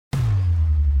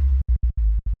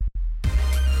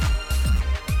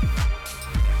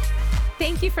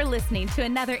Thank you for listening to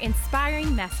another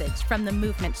inspiring message from the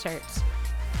Movement Church.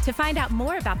 To find out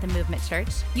more about the Movement Church,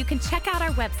 you can check out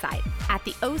our website at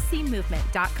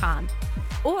theocmovement.com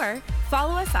or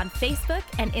follow us on Facebook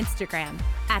and Instagram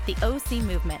at the OC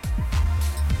Movement.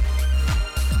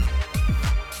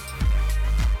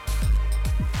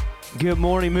 Good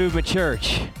morning, Movement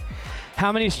Church.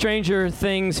 How many Stranger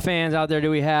Things fans out there do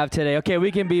we have today? Okay,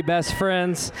 we can be best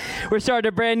friends. We're starting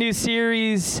a brand new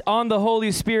series on the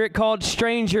Holy Spirit called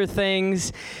Stranger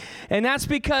Things. And that's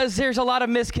because there's a lot of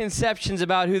misconceptions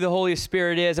about who the Holy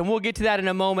Spirit is, and we'll get to that in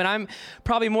a moment. I'm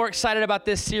probably more excited about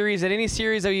this series than any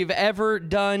series that we've ever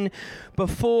done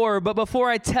before. But before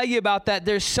I tell you about that,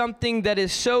 there's something that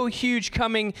is so huge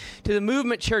coming to the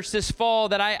Movement Church this fall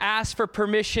that I asked for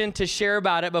permission to share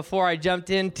about it before I jumped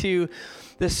into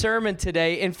the sermon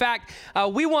today. In fact,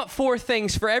 we want four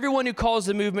things for everyone who calls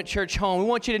the Movement Church home. We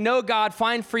want you to know God,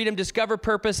 find freedom, discover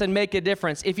purpose, and make a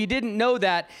difference. If you didn't know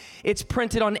that, it's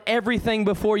printed on everything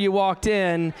before you walked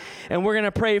in, and we're going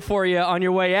to pray for you on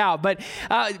your way out. But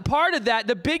part of that,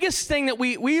 the biggest thing that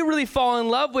we really fall in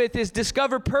love with is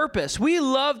discover purpose. We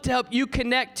love to help you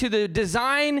connect to the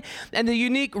design and the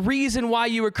unique reason why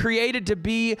you were created to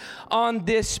be on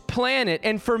this planet.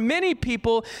 And for many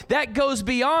people, that goes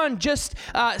beyond just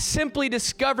simply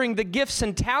discovering the gifts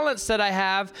and talents that I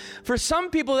have. For some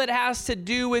people, that has to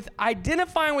do with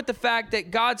identifying with the fact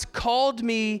that God's called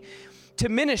me to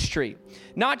ministry,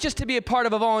 not just to be a part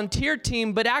of a volunteer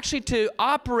team, but actually to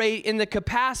operate in the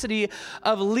capacity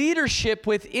of leadership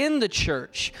within the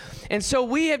church. And so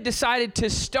we have decided to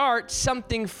start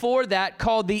something for that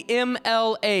called the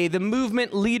MLA, the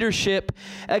Movement Leadership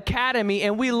Academy,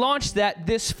 and we launched that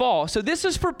this fall. So this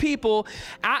is for people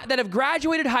that have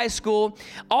graduated high school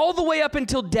all the way up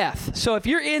until death. So if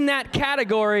you're in that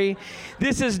category,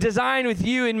 this is designed with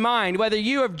you in mind. Whether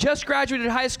you have just graduated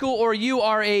high school or you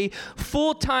are a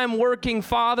full-time working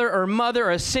father or mother,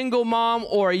 or a single mom,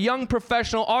 or a young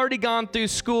professional already gone through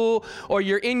school, or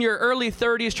you're in your early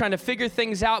 30s trying to figure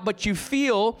things out, but you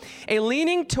feel a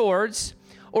leaning towards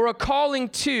or a calling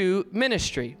to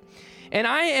ministry. And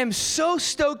I am so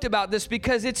stoked about this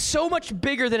because it's so much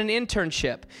bigger than an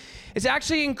internship. It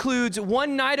actually includes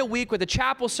one night a week with a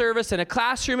chapel service and a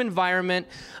classroom environment,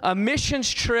 a missions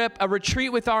trip, a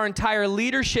retreat with our entire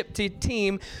leadership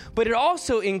team, but it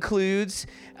also includes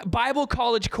Bible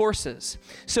college courses.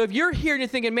 So if you're here and you're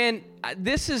thinking, man,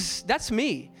 that's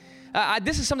me.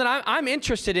 This is something I'm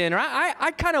interested in, or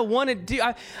I kind of want to do,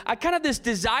 I kind of this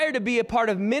desire to be a part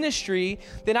of ministry,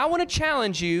 then I want to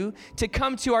challenge you to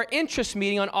come to our interest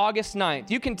meeting on August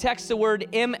 9th. You can text the word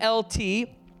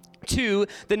MLT to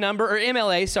the number, or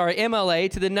MLA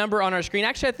to the number on our screen.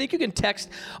 Actually, I think you can text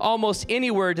almost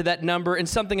any word to that number and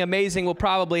something amazing will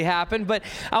probably happen. But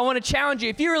I want to challenge you.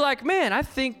 If you're like, man, I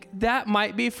think that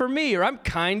might be for me, or I'm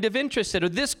kind of interested, or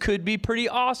this could be pretty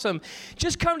awesome,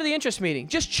 just come to the interest meeting.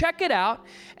 Just check it out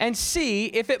and see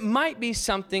if it might be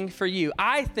something for you.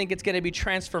 I think it's going to be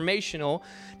transformational,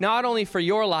 not only for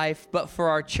your life, but for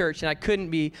our church. And I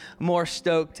couldn't be more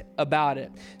stoked about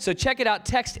it. So check it out.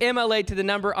 Text MLA to the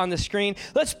number on the screen.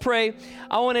 Let's pray.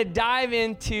 I want to dive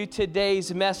into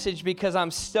today's message because I'm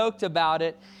stoked about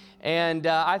it. And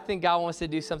I think God wants to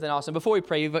do something awesome. Before we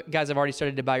pray, you guys have already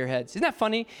started to bow your heads. Isn't that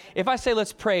funny? If I say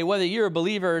let's pray, whether you're a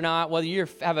believer or not, whether you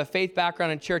have a faith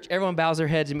background in church, everyone bows their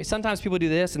heads. Sometimes people do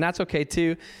this, and that's okay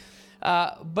too.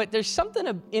 But there's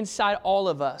something inside all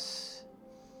of us.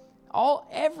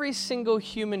 Every single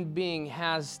human being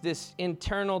has this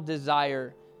internal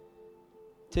desire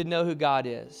to know who God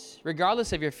is,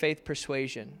 regardless of your faith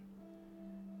persuasion.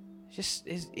 Just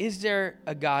is there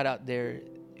a God out there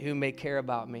who may care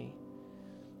about me?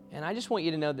 And I just want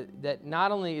you to know that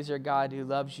not only is there a God who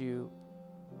loves you,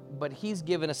 but he's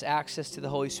given us access to the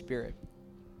Holy Spirit.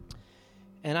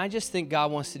 And I just think God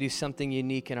wants to do something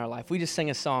unique in our life. We just sang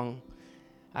a song.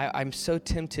 I'm so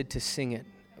tempted to sing it,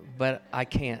 but I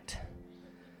can't.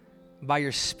 By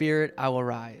your Spirit, I will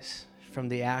rise from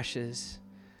the ashes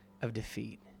of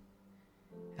defeat.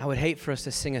 I would hate for us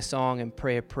to sing a song and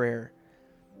pray a prayer,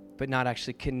 but not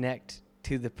actually connect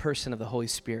to the person of the Holy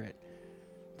Spirit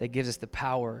that gives us the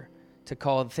power to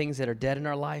call things that are dead in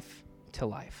our life to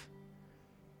life.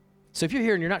 So if you're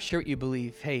here and you're not sure what you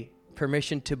believe, hey,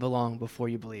 permission to belong before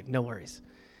you believe. No worries.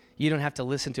 You don't have to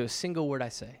listen to a single word I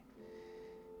say.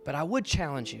 But I would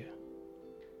challenge you,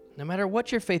 no matter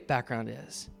what your faith background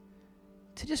is,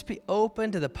 to just be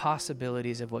open to the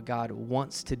possibilities of what God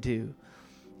wants to do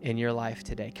in your life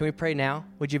today. Can we pray now?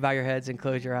 Would you bow your heads and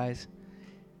close your eyes?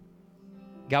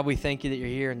 God, we thank you that you're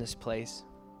here in this place,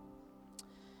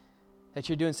 that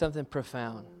you're doing something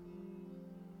profound.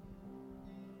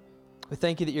 We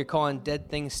thank you that you're calling dead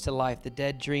things to life, the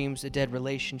dead dreams, the dead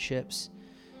relationships,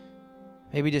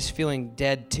 maybe just feeling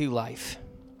dead to life.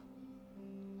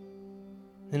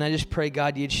 And I just pray,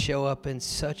 God, you'd show up in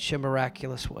such a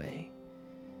miraculous way.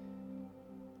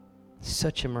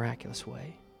 Such a miraculous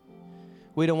way.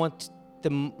 We don't want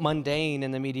the mundane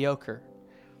and the mediocre.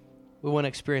 We want to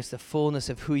experience the fullness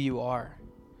of who you are.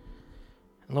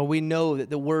 And Lord, we know that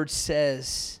the word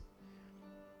says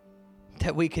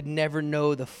that we could never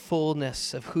know the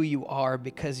fullness of who you are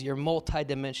because you're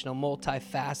multidimensional,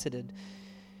 multifaceted,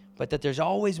 but that there's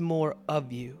always more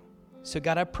of you. So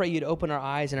God, I pray you'd open our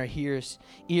eyes and our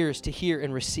ears to hear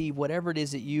and receive whatever it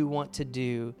is that you want to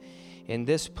do in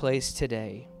this place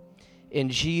today. In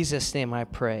Jesus' name I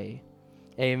pray,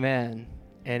 amen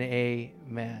and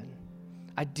amen.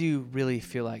 I do really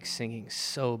feel like singing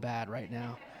so bad right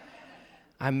now.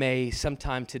 I may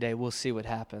sometime today. We'll see what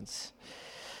happens.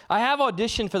 I have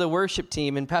auditioned for the worship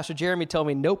team, and Pastor Jeremy told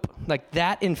me, nope, like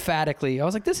that emphatically. I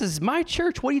was like, this is my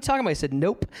church. What are you talking about? He said,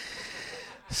 nope.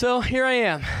 So here I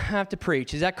am. I have to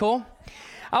preach. Is that cool?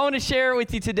 I want to share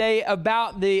with you today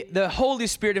about the Holy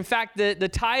Spirit. In fact, the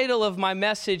title of my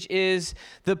message is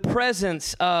The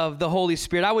Presence of the Holy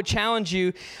Spirit. I would challenge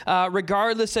you,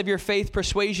 regardless of your faith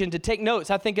persuasion, to take notes.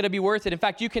 I think it'll be worth it. In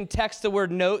fact, you can text the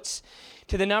word notes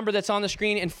to the number that's on the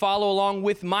screen and follow along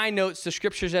with my notes, the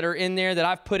scriptures that are in there that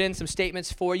I've put in some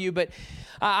statements for you. But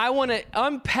I want to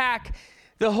unpack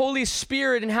the Holy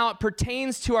Spirit and how it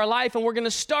pertains to our life. And we're going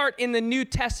to start in the New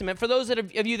Testament. For those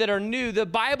of you that are new, the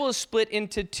Bible is split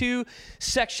into two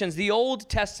sections, the Old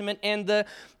Testament and the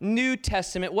New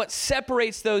Testament. What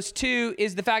separates those two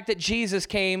is the fact that Jesus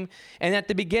came, and at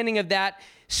the beginning of that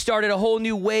started a whole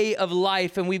new way of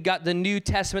life. And we've got the New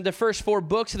Testament. The first 4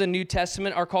 books of the New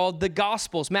Testament are called the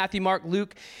Gospels: Matthew, Mark,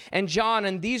 Luke, and John.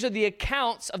 And these are the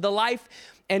accounts of the life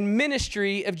and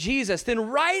ministry of Jesus. Then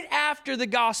right after the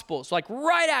Gospels, like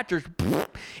right after,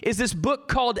 is this book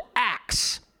called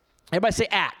Acts. Everybody say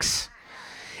Acts.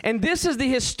 And this is the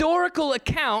historical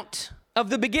account of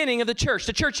the beginning of the church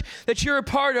that you're a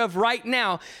part of right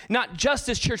now. Not just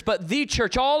this church, but the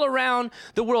church all around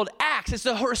the world. Acts, it's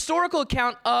the historical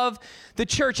account of the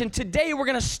church. And today we're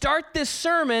going to start this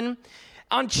sermon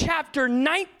on chapter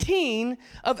 19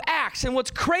 of Acts. And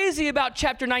what's crazy about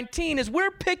chapter 19 is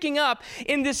we're picking up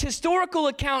in this historical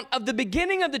account of the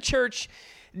beginning of the church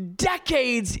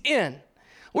decades in.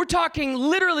 We're talking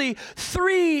literally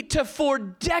 3 to 4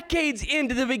 decades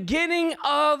into the beginning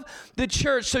of the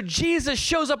church. So Jesus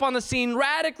shows up on the scene,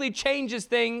 radically changes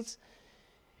things.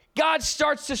 God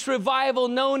starts this revival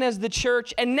known as the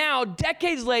church. And now,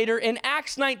 decades later, in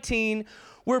Acts 19,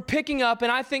 we're picking up,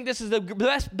 and I think this is the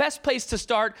best place to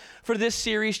start for this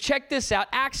series. Check this out.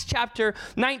 Acts chapter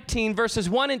 19, verses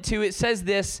 1 and 2, it says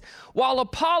this: while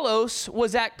Apollos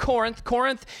was at Corinth,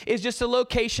 Corinth is just a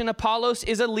location. Apollos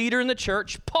is a leader in the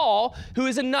church. Paul, who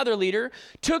is another leader,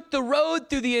 took the road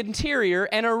through the interior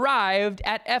and arrived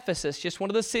at Ephesus, just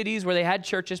one of the cities where they had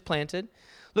churches planted.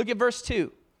 Look at verse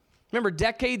 2. Remember,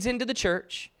 decades into the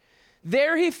church.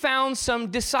 There he found some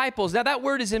disciples. Now that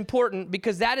word is important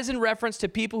because that is in reference to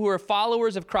people who are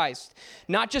followers of Christ.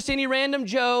 Not just any random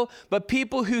Joe, but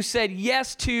people who said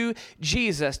yes to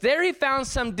Jesus. There he found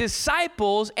some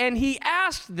disciples and he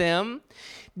asked them,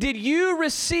 did you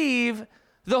receive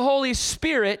the Holy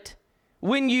Spirit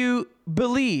when you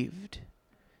believed?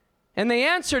 And they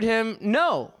answered him,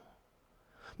 no.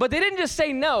 But they didn't just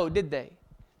say no, did they?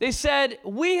 They said,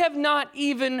 we have not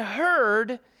even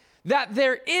heard that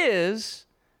there is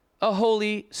a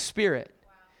Holy Spirit.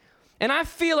 Wow. And I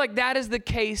feel like that is the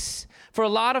case for a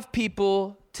lot of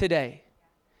people today.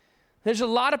 There's a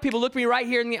lot of people, look me right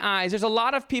here in the eyes, there's a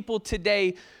lot of people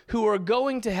today who are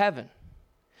going to heaven,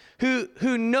 who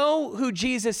know who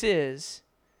Jesus is,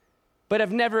 but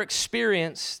have never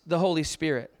experienced the Holy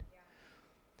Spirit.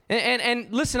 Yeah.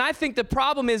 And listen, I think the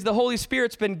problem is the Holy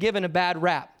Spirit's been given a bad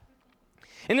rap.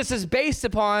 And this is based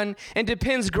upon and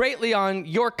depends greatly on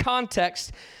your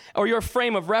context or your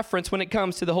frame of reference when it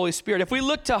comes to the Holy Spirit. If we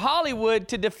look to Hollywood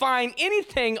to define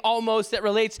anything almost that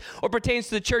relates or pertains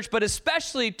to the church, but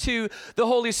especially to the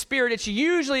Holy Spirit, it's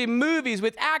usually movies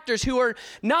with actors who are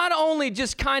not only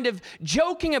just kind of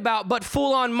joking about, but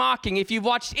full-on mocking. If you've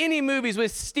watched any movies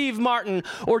with Steve Martin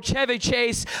or Chevy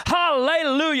Chase,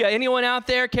 hallelujah. Anyone out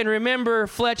there can remember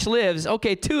Fletch Lives?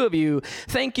 Okay, 2 of you.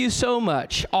 Thank you so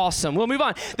much. Awesome. We'll move on.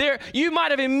 on. You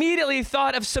might have immediately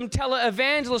thought of some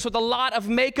televangelists with a lot of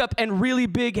makeup and really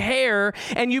big hair,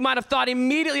 and you might have thought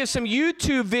immediately of some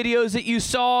YouTube videos that you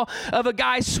saw of a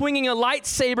guy swinging a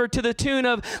lightsaber to the tune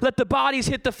of "Let the bodies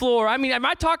hit the floor." I mean, am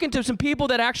I talking to some people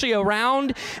that are actually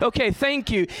around? Okay, thank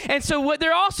you. And so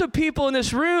there are also people in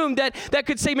this room that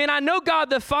could say, man, I know God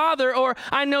the Father, or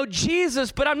I know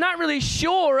Jesus, but I'm not really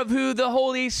sure of who the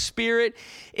Holy Spirit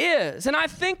is. And I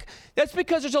think that's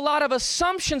because there's a lot of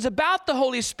assumptions about the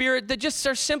Holy Spirit that just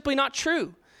are simply not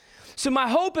true. So my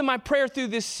hope and my prayer through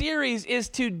this series is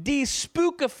to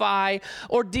de-spookify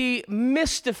or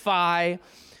demystify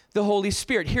the Holy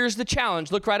Spirit. Here's the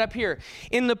challenge. Look right up here.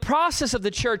 In the process of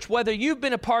the church, whether you've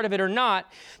been a part of it or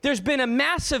not, there's been a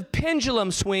massive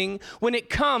pendulum swing when it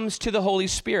comes to the Holy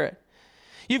Spirit.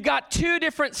 You've got two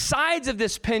different sides of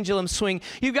this pendulum swing.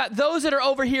 You've got those that are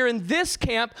over here in this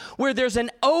camp where there's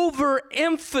an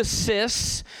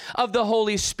overemphasis of the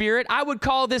Holy Spirit. I would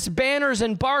call this banners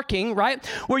and barking, right?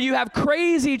 Where you have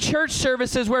crazy church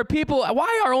services where people,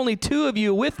 why are only two of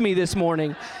you with me this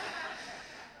morning?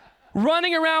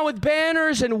 Running around with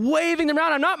banners and waving them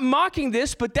around. I'm not mocking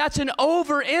this, but that's an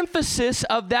overemphasis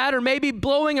of that, or maybe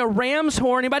blowing a ram's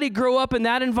horn. Anybody grow up in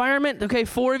that environment? Okay,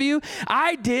 4 of you.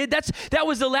 I did. That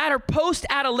was the latter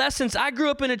post-adolescence. I grew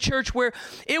up in a church where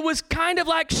it was kind of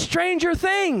like Stranger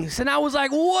Things, and I was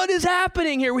like, what is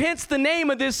happening here? Hence the name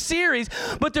of this series.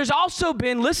 But there's also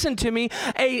been, listen to me,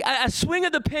 a swing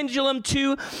of the pendulum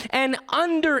to an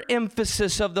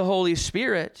underemphasis of the Holy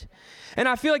Spirit. And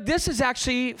I feel like this is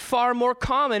actually far more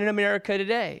common in America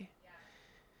today.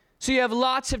 So you have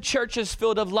lots of churches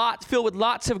filled with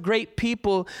lots of great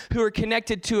people who are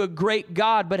connected to a great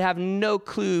God but have no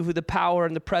clue who the power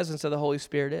and the presence of the Holy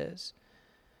Spirit is.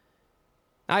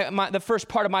 The first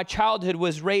part of my childhood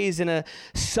was raised in a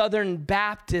Southern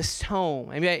Baptist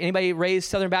home. Anybody raised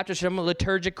Southern Baptist? Some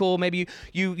liturgical, maybe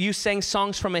you sang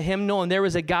songs from a hymnal, and there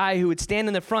was a guy who would stand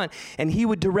in the front, and he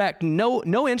would direct,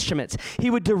 no instruments. He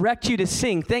would direct you to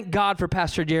sing. Thank God for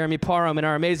Pastor Jeremy Parham and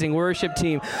our amazing worship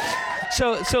team.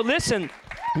 So listen.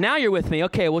 Now you're with me.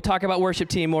 Okay, we'll talk about worship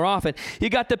team more often. You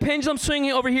got the pendulum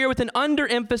swinging over here with an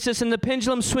underemphasis and the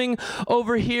pendulum swing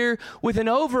over here with an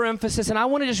overemphasis. And I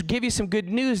want to just give you some good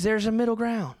news. There's a middle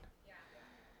ground.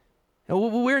 Yeah.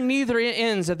 We're neither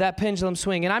ends of that pendulum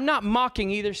swing. And I'm not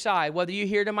mocking either side, whether you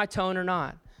hear it in my tone or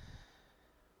not.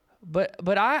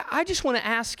 But I just want to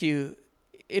ask you,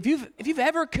 if you've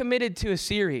ever committed to a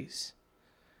series,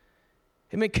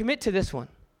 commit to this one.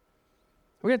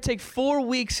 We're going to take 4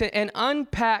 weeks and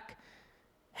unpack,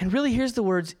 and really, here's the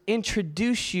words,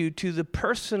 introduce you to the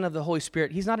person of the Holy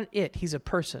Spirit. He's not an it, he's a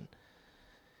person.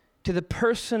 To the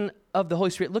person of the Holy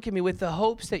Spirit. Look at me, with the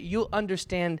hopes that you'll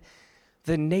understand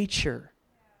the nature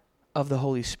of the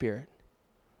Holy Spirit.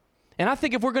 And I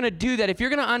think if we're going to do that, if you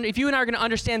and I are going to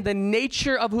understand the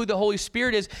nature of who the Holy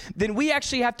Spirit is, then we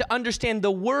actually have to understand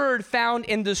the word found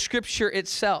in the Scripture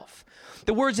itself.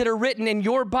 The words that are written in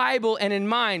your Bible and in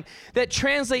mine that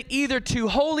translate either to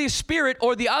Holy Spirit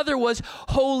or the other was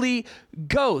Holy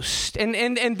Ghost.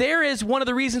 And there is one of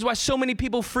the reasons why so many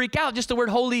people freak out, just the word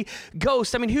Holy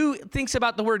Ghost. I mean, who thinks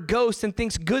about the word ghost and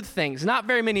thinks good things? Not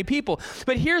very many people.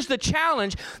 But here's the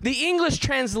challenge. The English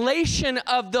translation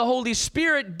of the Holy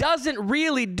Spirit doesn't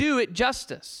really do it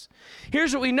justice.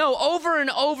 Here's what we know. Over and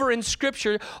over in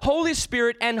Scripture, Holy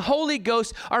Spirit and Holy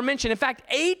Ghost are mentioned. In fact,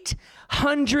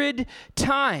 800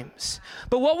 times.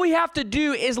 But what we have to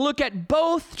do is look at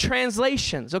both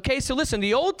translations. Okay, so listen,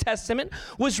 the Old Testament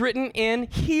was written in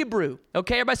Hebrew.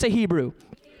 Okay, everybody say Hebrew.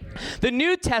 The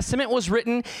New Testament was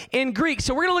written in Greek.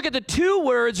 So we're going to look at the two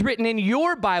words written in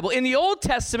your Bible. In the Old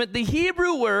Testament, the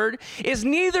Hebrew word is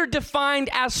neither defined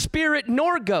as spirit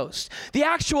nor ghost. The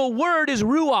actual word is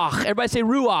ruach. Everybody say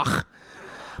ruach.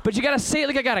 But you got to say it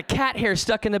like I got a cat hair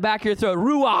stuck in the back of your throat.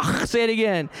 Ruach. Say it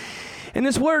again. And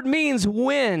this word means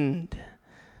wind,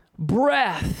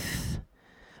 breath,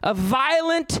 a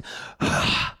violent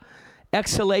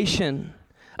exhalation,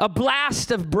 a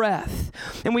blast of breath.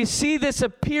 And we see this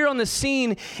appear on the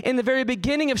scene in the very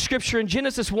beginning of Scripture. In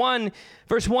Genesis 1,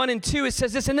 verse 1 and 2, it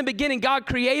says this: in the beginning, God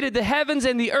created the heavens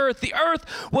and the earth. The earth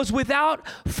was without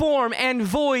form and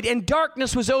void, and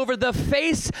darkness was over the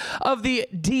face of the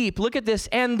deep. Look at this.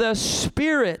 And the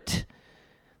Spirit,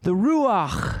 the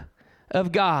Ruach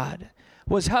of God,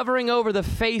 was hovering over the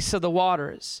face of the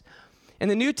waters. In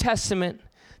the New Testament,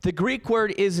 the Greek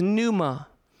word is pneuma,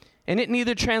 and it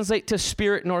neither translates to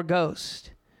spirit nor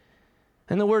ghost.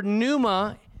 And the word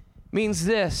pneuma means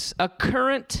this: a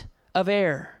current of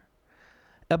air,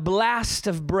 a blast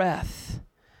of breath,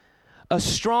 a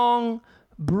strong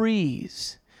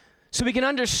breeze. So we can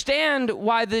understand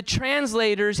why the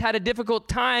translators had a difficult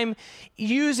time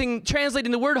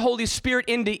translating the word Holy Spirit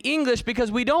into English, because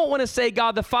we don't want to say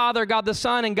God the Father, God the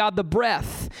Son, and God the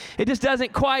breath. It just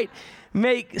doesn't quite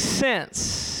make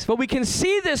sense. But we can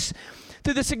see this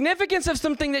through the significance of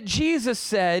something that Jesus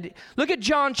said. Look at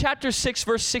John chapter 6,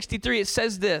 verse 63. It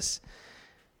says this: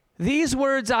 "These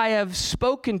words I have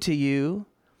spoken to you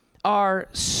are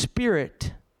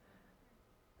spirit,"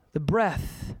 the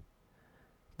breath,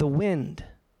 the wind,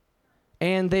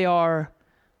 "and they are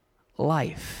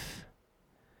life."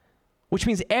 Which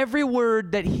means every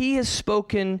word that he has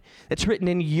spoken that's written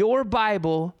in your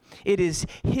Bible, it is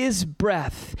his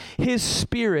breath, his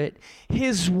spirit,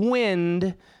 his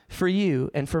wind for you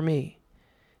and for me.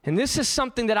 And this is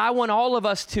something that I want all of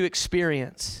us to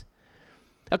experience.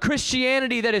 A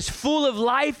Christianity that is full of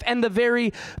life and the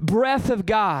very breath of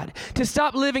God. To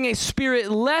stop living a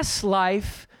spirit-less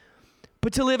life,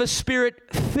 but to live a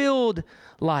spirit-filled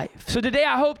life. So today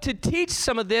I hope to teach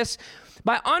some of this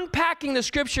by unpacking the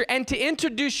scripture and to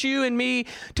introduce you and me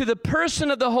to the person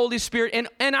of the Holy Spirit.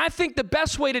 And I think the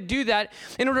best way to do that,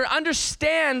 in order to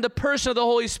understand the person of the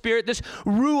Holy Spirit, this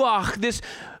ruach, this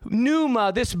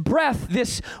pneuma, this breath,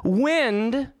 this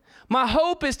wind, my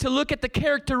hope is to look at the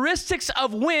characteristics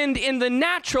of wind in the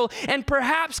natural and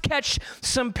perhaps catch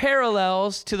some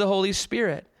parallels to the Holy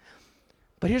Spirit.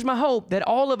 But here's my hope, that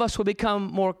all of us will become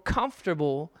more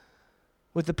comfortable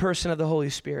with the person of the Holy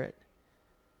Spirit.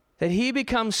 That he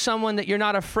becomes someone that you're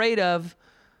not afraid of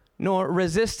nor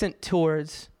resistant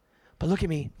towards, but look at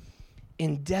me,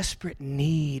 in desperate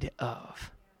need of.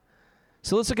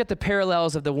 So let's look at the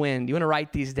parallels of the wind. You want to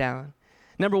write these down.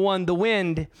 Number one, the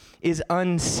wind is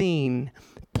unseen.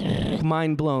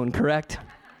 Mind blown, correct?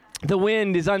 The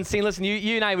wind is unseen. Listen,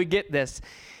 you and I would get this.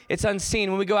 It's unseen.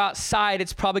 When we go outside,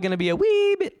 it's probably going to be a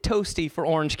wee bit toasty for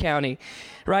Orange County,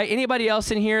 right? Anybody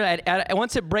else in here,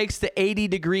 once it breaks the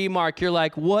 80-degree mark, you're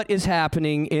like, what is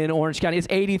happening in Orange County? It's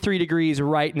 83 degrees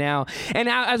right now. And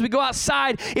now, as we go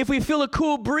outside, if we feel a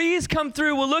cool breeze come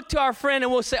through, we'll look to our friend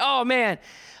and we'll say, oh, man,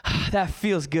 that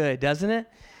feels good, doesn't it?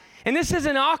 And this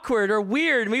isn't awkward or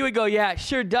weird. We would go, yeah, it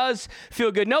sure does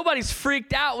feel good. Nobody's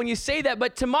freaked out when you say that.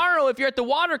 But tomorrow, if you're at the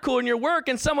water cooler in your work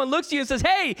and someone looks at you and says,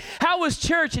 hey, how was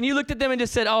church? And you looked at them and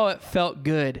just said, oh, it felt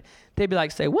good. They'd be like,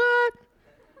 say, what?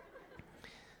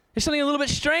 There's something a little bit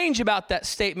strange about that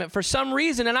statement for some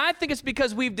reason. And I think it's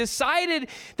because we've decided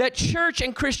that church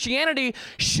and Christianity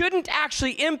shouldn't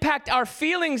actually impact our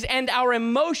feelings and our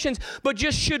emotions, but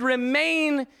just should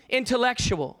remain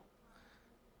intellectual.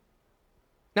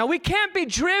 Now, we can't be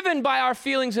driven by our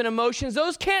feelings and emotions.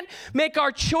 Those can't make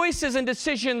our choices and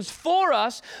decisions for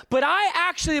us. But I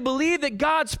actually believe that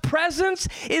God's presence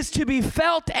is to be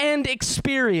felt and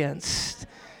experienced.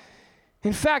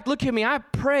 In fact, look at me. I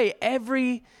pray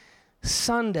every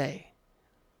Sunday.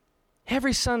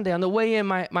 Every Sunday on the way in,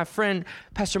 my friend,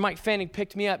 Pastor Mike Fanning,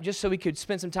 picked me up just so we could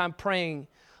spend some time praying.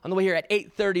 On the way here at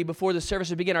 8:30 before the service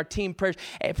would begin, our team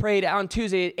prayed on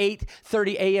Tuesday at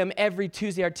 8:30 a.m. Every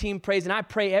Tuesday, our team prays, and I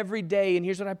pray every day, and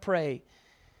here's what I pray.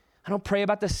 I don't pray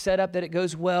about the setup, that it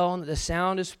goes well, and that the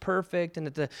sound is perfect, and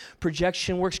that the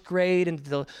projection works great, and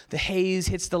the haze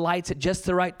hits the lights at just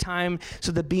the right time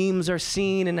so the beams are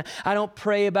seen. And I don't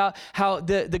pray about how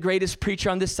the greatest preacher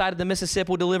on this side of the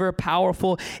Mississippi will deliver a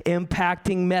powerful,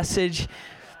 impacting message.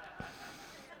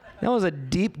 That was a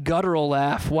deep guttural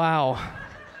laugh. Wow.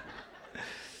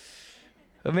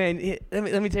 But man,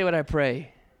 let me tell you what I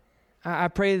pray. I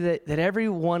pray that every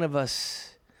one of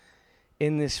us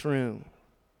in this room,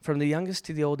 from the youngest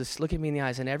to the oldest, look at me in the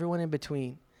eyes, and everyone in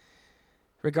between,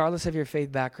 regardless of your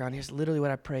faith background, here's literally what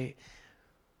I pray,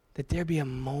 that there be a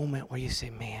moment where you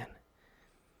say, man,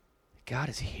 God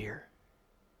is here.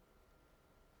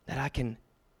 That I can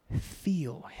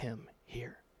feel him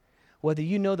here. Whether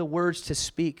you know the words to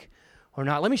speak or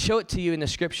not. Let me show it to you in the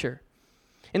scripture.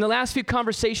 In the last few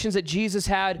conversations that Jesus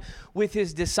had with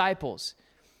his disciples,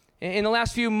 in the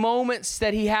last few moments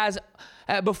that he has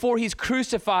before he's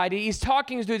crucified, he's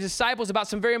talking to his disciples about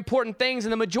some very important things,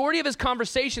 and the majority of his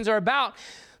conversations are about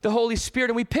the Holy Spirit.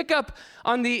 And we pick up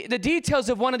on the details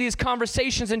of one of these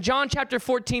conversations in John chapter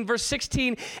 14, verse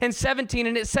 16 and 17,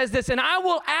 and it says this, and I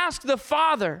will ask the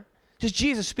Father, just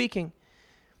Jesus speaking,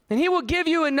 and he will give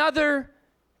you another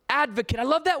advocate. I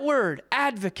love that word,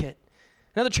 advocate.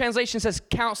 Another translation says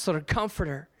counselor,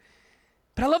 comforter.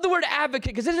 But I love the word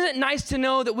advocate, because isn't it nice to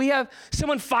know that we have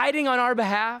someone fighting on our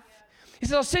behalf? He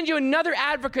says, I'll send you another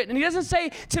advocate. And he doesn't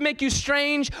say to make you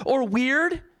strange or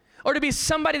weird or to be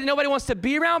somebody that nobody wants to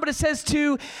be around, but it says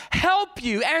to help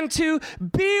you and to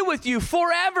be with you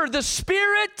forever. The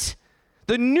Spirit,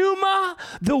 the pneuma,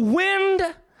 the wind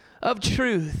of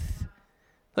truth.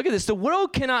 Look at this. The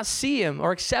world cannot see him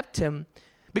or accept him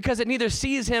because it neither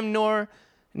sees him nor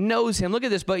knows him. Look at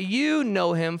this. But you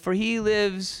know him, for he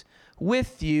lives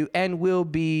with you and will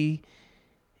be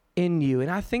in you. And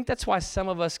I think that's why some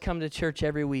of us come to church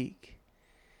every week,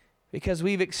 because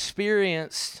we've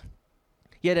experienced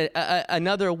yet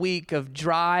another week of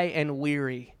dry and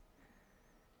weary.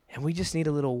 And we just need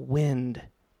a little wind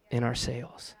in our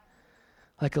sails.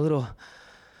 Like a little,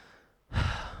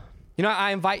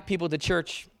 I invite people to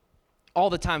church all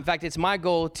the time. In fact, it's my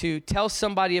goal to tell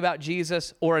somebody about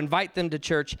Jesus or invite them to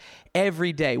church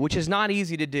every day, which is not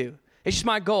easy to do. It's just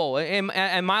my goal. In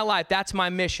my life, that's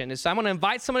my mission. So I'm going to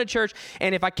invite someone to church,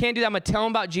 and if I can't do that, I'm going to tell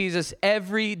them about Jesus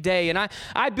every day. And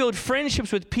I build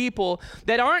friendships with people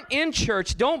that aren't in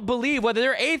church, don't believe, whether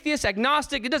they're atheist,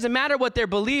 agnostic, it doesn't matter what their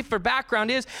belief or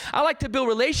background is. I like to build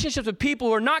relationships with people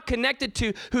who are not connected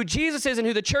to who Jesus is and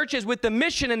who the church is, with the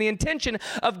mission and the intention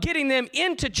of getting them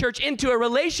into church, into a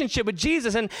relationship with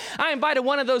Jesus. And I invited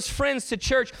one of those friends to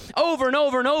church over and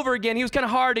over and over again. He was kind of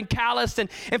hard and calloused.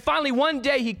 And finally, one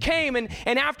day he came,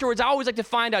 and afterwards, I always like to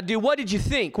find out, dude, what did you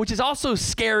think? Which is also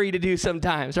scary to do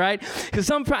sometimes, right? Because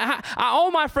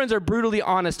all my friends are brutally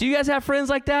honest. Do you guys have friends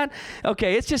like that?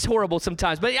 Okay, it's just horrible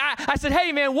sometimes. But I said,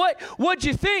 hey, man, what'd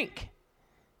you think?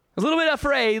 A little bit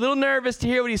afraid, a little nervous to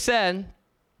hear what he said.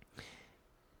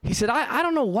 He said, I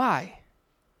don't know why.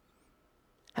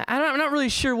 I'm not really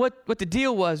sure what the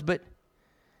deal was, but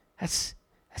at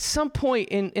some point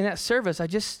in that service,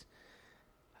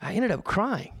 I ended up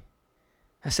crying.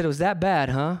 I said, it was that bad,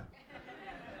 huh?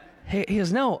 He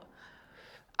goes, no,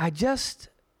 I just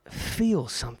feel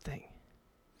something.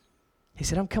 He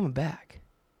said, I'm coming back.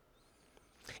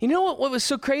 You know what was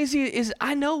so crazy is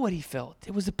I know what he felt.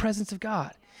 It was the presence of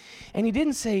God. And he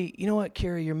didn't say, you know what,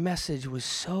 Carey, your message was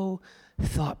so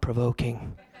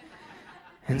thought-provoking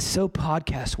and so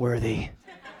podcast-worthy.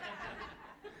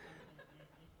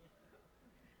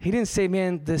 He didn't say,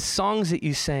 man, the songs that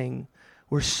you sang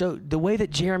were the way that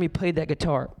Jeremy played that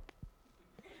guitar.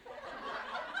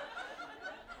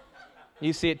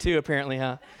 You see it too, apparently,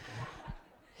 huh?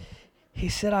 He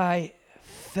said, I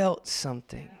felt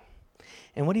something.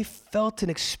 And what he felt and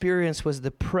experienced was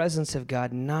the presence of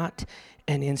God, not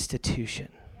an institution.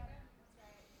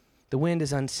 The wind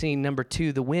is unseen. Number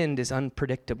 2, the wind is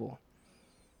unpredictable.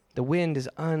 The wind is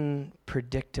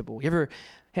unpredictable. You ever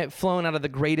have flown out of the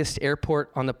greatest airport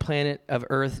on the planet of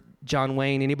Earth, John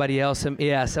Wayne? Anybody else?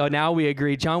 Yeah, so now we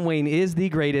agree. John Wayne is the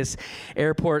greatest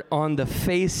airport on the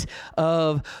face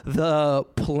of the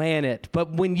planet.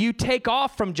 But when you take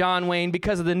off from John Wayne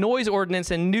because of the noise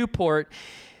ordinance in Newport,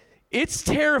 it's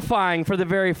terrifying for the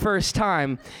very first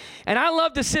time. And I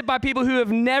love to sit by people who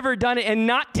have never done it and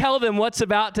not tell them what's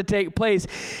about to take place,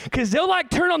 because they'll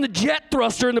turn on the jet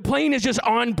thruster and the plane is just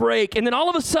on brake. And then all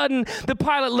of a sudden the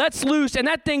pilot lets loose and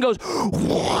that thing goes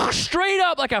straight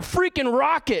up like a freaking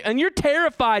rocket, and you're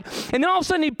terrified. And then all of a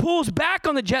sudden he pulls back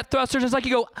on the jet thrusters. It's like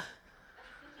you go,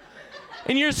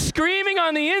 and you're screaming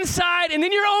on the inside, and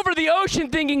then you're over the ocean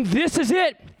thinking, this is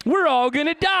it. We're all going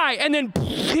to die. And then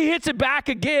he hits it back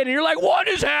again, and you're like, what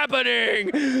is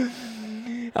happening?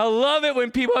 I love it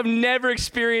when people have never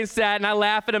experienced that, and I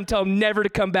laugh at them, tell them never to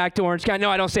come back to Orange County.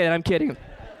 No, I don't say that. I'm kidding.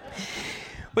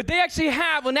 But they actually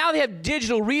have, now they have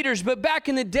digital readers, but back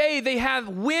in the day, they have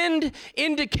wind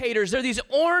indicators. They're these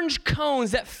orange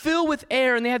cones that fill with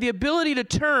air, and they have the ability to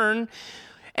turn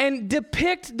and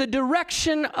depict the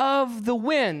direction of the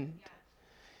wind.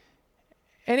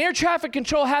 And air traffic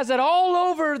control has that all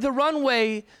over the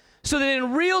runway so that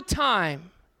in real time,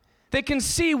 they can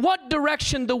see what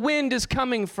direction the wind is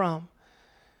coming from,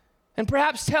 and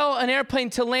perhaps tell an airplane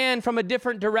to land from a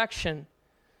different direction.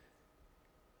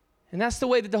 And that's the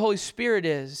way that the Holy Spirit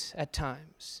is at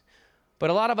times. But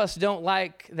a lot of us don't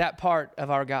like that part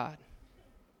of our God.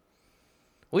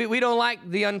 We don't like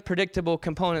the unpredictable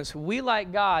components. We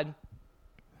like God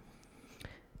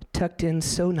tucked in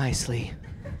so nicely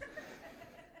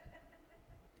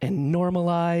and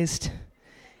normalized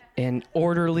and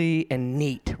orderly and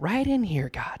neat. Right in here,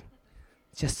 God.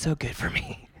 It's just so good for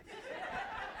me.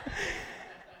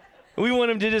 We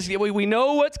want him to just, we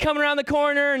know what's coming around the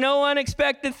corner, no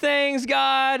unexpected things,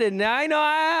 God, and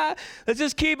let's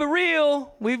just keep it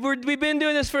real. We've been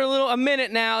doing this for a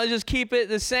minute now. Let's just keep it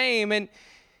the same. And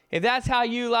if that's how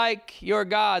you like your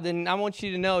God, then I want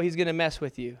you to know he's going to mess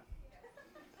with you.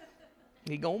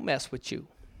 He's going to mess with you.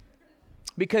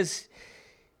 Because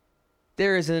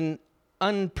there is an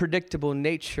unpredictable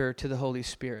nature to the Holy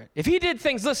Spirit. If he did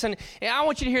things, listen, I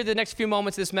want you to hear the next few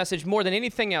moments of this message more than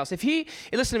anything else. Listen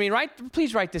to me,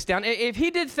 please write this down. If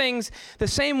he did things the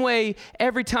same way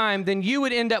every time, then you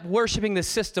would end up worshiping the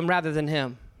system rather than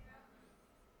him.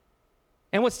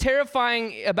 And what's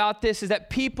terrifying about this is that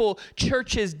people,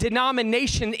 churches,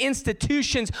 denomination,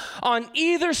 institutions on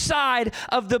either side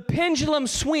of the pendulum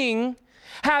swing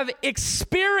have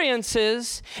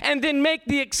experiences and then make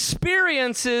the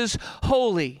experiences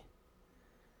holy.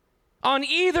 On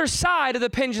either side of the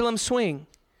pendulum swing.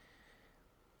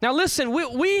 Now listen,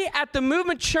 we at the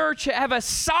Movement Church have a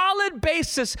solid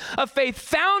basis of faith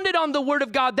founded on the Word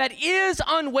of God that is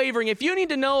unwavering. If you need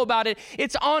to know about it,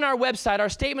 it's on our website, our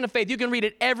statement of faith. You can read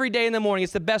it every day in the morning.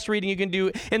 It's the best reading you can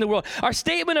do in the world. Our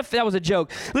statement of, that was a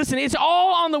joke. Listen, it's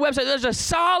all on the website. There's a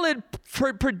solid,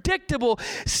 predictable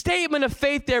statement of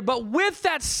faith there. But with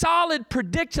that solid,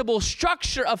 predictable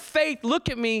structure of faith, look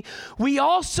at me, we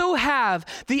also have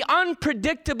the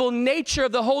unpredictable nature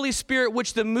of the Holy Spirit,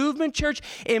 which the Movement Church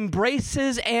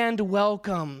embraces and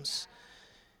welcomes.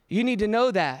 You need to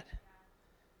know that.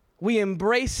 We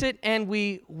embrace it and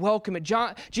we welcome it.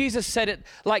 Jesus said it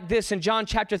like this in John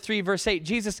chapter 3, verse 8.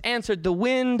 Jesus answered, the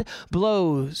wind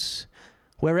blows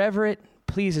wherever it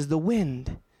pleases. The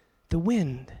wind,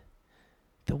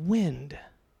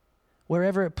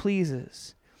 wherever it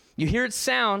pleases. You hear its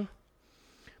sound,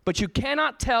 but you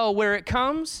cannot tell where it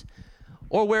comes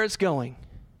or where it's going.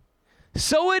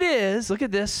 So it is, look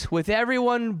at this, with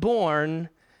everyone born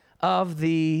of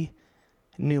the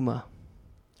pneuma.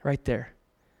 Right there.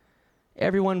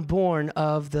 Everyone born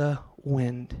of the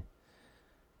wind,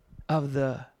 of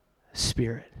the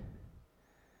Spirit.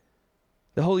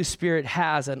 The Holy Spirit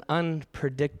has an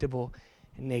unpredictable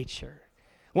nature.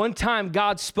 One time,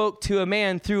 God spoke to a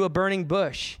man through a burning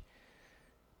bush.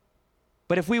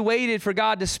 But if we waited for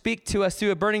God to speak to us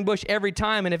through a burning bush every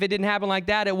time, and if it didn't happen like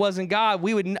that, it wasn't God,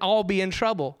 we would all be in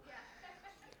trouble.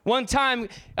 One time,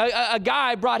 a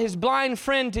guy brought his blind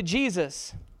friend to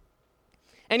Jesus.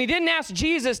 And he didn't ask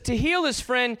Jesus to heal his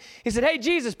friend. He said, hey,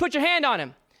 Jesus, put your hand on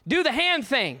him. Do the hand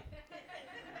thing.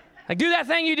 Like, do that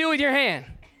thing you do with your hand.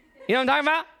 You know what I'm talking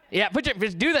about? Yeah,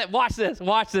 just do that. Watch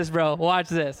this, bro. Watch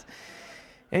this.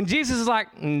 And Jesus is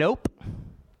like, nope.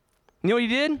 You know what he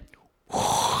did?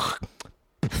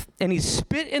 And he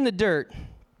spit in the dirt,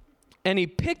 and he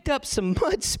picked up some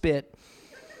mud spit,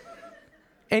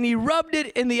 and he rubbed it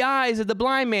in the eyes of the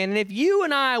blind man. And if you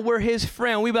and I were his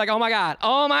friend, we'd be like, oh my God,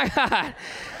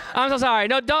 I'm so sorry.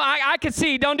 No, don't. I could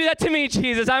see. Don't do that to me,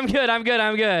 Jesus. I'm good.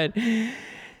 And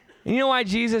you know why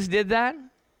Jesus did that?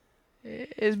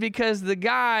 It's because the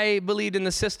guy believed in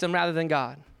the system rather than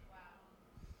God.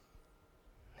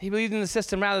 He believed in the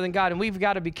system rather than God, and we've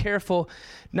got to be careful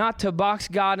not to box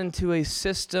God into a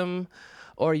system,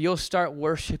 or you'll start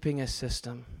worshiping a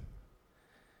system.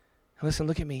 Listen,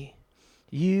 look at me.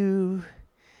 You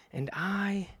and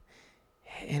I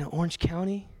in Orange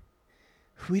County,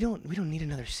 we don't need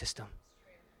another system.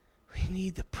 We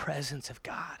need the presence of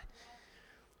God,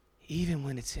 even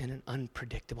when it's in an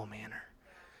unpredictable manner.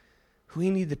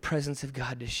 We need the presence of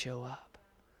God to show up.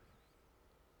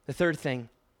 The third thing,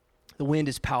 the wind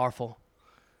is powerful.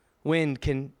 Wind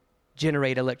can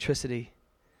generate electricity.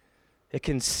 It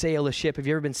can sail a ship. Have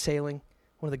you ever been sailing?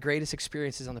 One of the greatest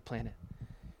experiences on the planet.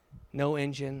 No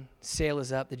engine, sail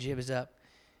is up, the jib is up,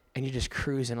 and you're just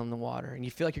cruising on the water. And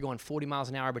you feel like you're going 40 miles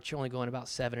an hour, but you're only going about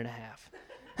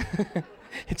 7.5.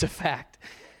 It's a fact.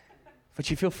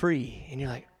 But you feel free, and you're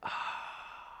like,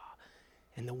 ah.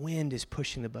 And the wind is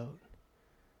pushing the boat.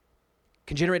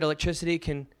 Can generate electricity,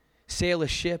 can sail a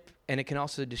ship, and it can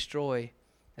also destroy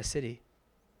a city.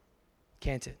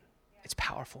 Can't it? It's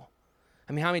powerful.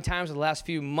 I mean, how many times in the last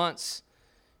few months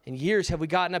and years have we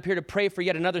gotten up here to pray for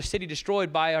yet another city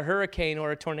destroyed by a hurricane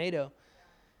or a tornado?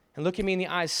 And look at me in the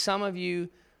eyes. Some of you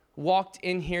walked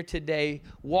in here today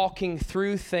walking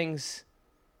through things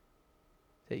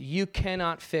that you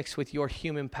cannot fix with your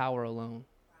human power alone.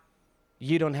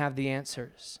 You don't have the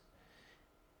answers.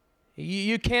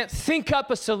 You can't think up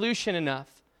a solution enough.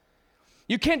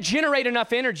 You can't generate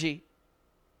enough energy.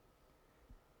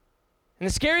 And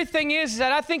the scary thing is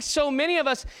that I think so many of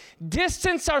us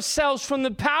distance ourselves from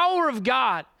the power of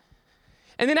God.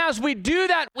 And then as we do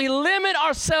that, we limit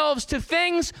ourselves to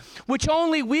things which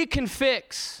only we can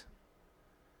fix.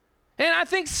 And I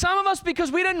think some of us,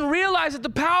 because we didn't realize that the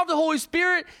power of the Holy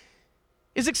Spirit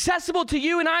is accessible to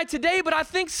you and I today, but I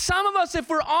think some of us, if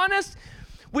we're honest,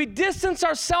 we distance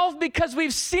ourselves because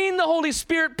we've seen the Holy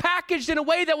Spirit packaged in a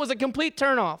way that was a complete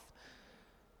turnoff.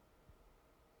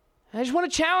 I just want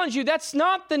to challenge you. That's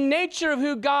not the nature of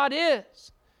who God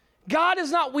is. God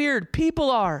is not weird. People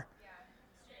are.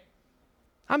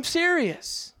 I'm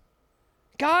serious.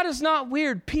 God is not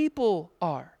weird. People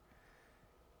are.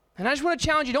 And I just want to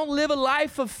challenge you. Don't live a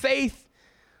life of faith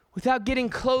without getting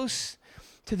close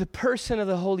to the person of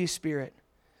the Holy Spirit.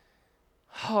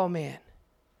 Oh, man.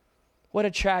 What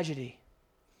a tragedy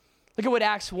Look at what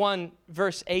Acts 1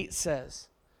 verse 8 says.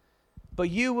 But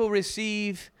you will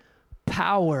receive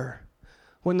power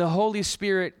when the Holy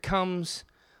Spirit comes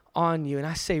on you. And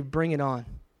I say, bring it on.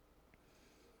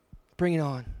 Bring it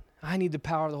on. I need the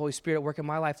power of the Holy Spirit at work in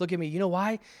my life. Look at me. You know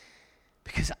why?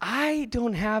 Because I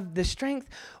don't have the strength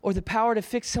or the power to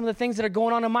fix some of the things that are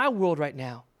going on in my world right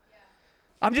now. Yeah.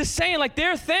 I'm just saying, like,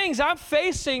 there are things I'm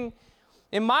facing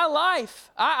in my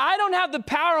life. I don't have the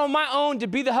power on my own to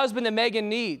be the husband that Megan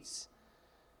needs.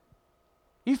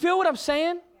 You feel what I'm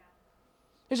saying? Yeah.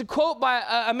 There's a quote by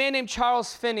a man named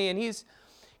Charles Finney, and he's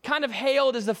kind of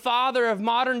hailed as the father of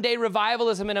modern day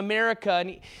revivalism in America. And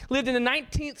he lived in the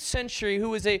 19th century, who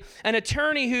was an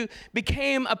attorney who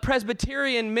became a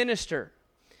Presbyterian minister.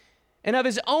 And of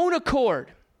his own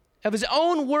accord, of his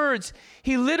own words,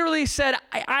 he literally said,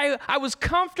 I was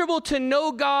comfortable to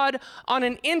know God on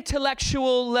an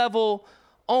intellectual level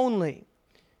only.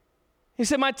 He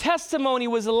said, my testimony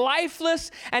was lifeless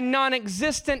and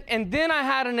non-existent, and then I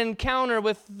had an encounter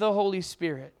with the Holy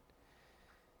Spirit.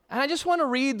 And I just want to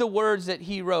read the words that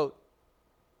he wrote,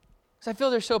 because I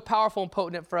feel they're so powerful and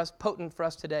potent for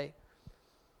us today.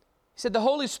 He said, the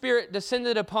Holy Spirit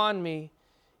descended upon me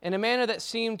in a manner that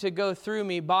seemed to go through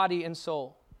me, body and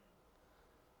soul.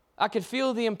 I could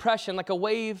feel the impression like a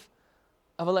wave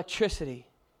of electricity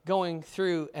going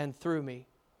through and through me.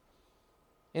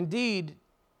 Indeed,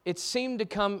 it seemed to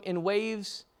come in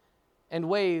waves and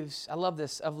waves, I love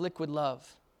this, of liquid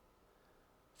love.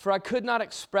 For I could not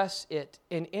express it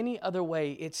in any other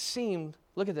way. It seemed,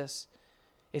 look at this,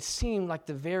 it seemed like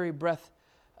the very breath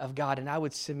of God. And I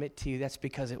would submit to you that's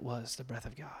because it was the breath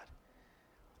of God,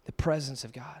 the presence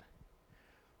of God.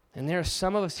 And there are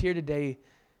some of us here today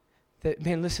that,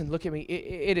 man, listen, look at me.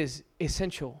 It is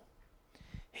essential.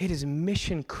 It is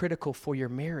mission critical for your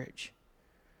marriage,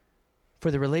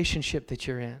 for the relationship that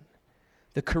you're in,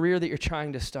 the career that you're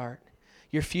trying to start,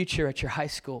 your future at your high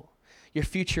school, your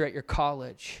future at your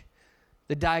college,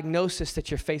 the diagnosis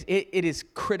that you're facing. It is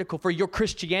critical for your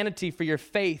Christianity, for your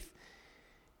faith,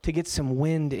 to get some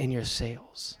wind in your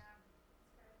sails,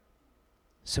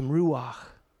 some ruach,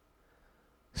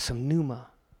 some pneuma,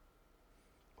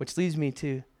 which leads me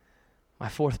to my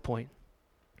fourth point,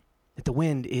 that the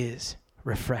wind is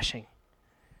refreshing.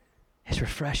 It's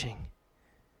refreshing.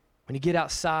 When you get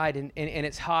outside and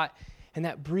it's hot and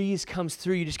that breeze comes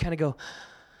through, you just kind of go,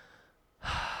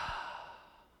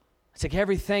 it's like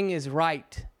everything is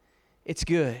right. It's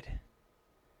good.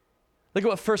 Look at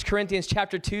what 1 Corinthians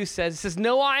chapter 2 says. It says,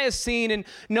 no eye has seen and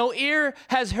no ear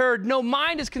has heard, no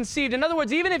mind has conceived. In other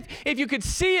words, even if you could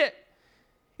see it,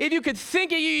 if you could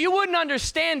think it, you wouldn't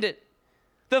understand it.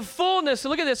 The fullness,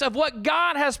 look at this, of what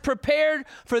God has prepared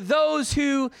for those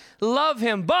who love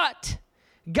him. But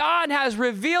God has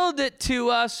revealed it to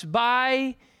us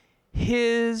by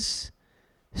his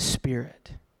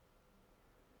Spirit.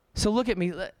 So look at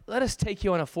me. Let us take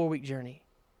you on a 4-week journey.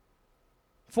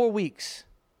 4 weeks.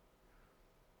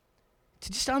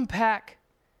 To just unpack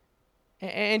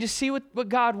and just see what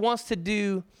God wants to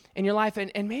do in your life.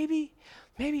 And maybe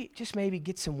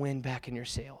get some wind back in your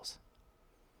sails.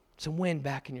 Some wind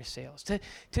back in your sails. To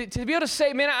be able to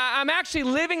say, man, I'm actually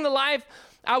living the life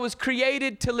I was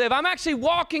created to live. I'm actually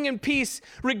walking in peace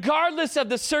regardless of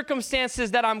the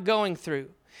circumstances that I'm going through.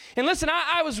 And listen,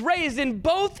 I was raised in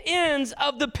both ends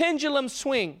of the pendulum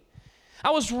swing. I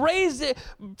was raised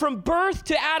from birth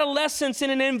to adolescence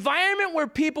in an environment where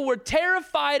people were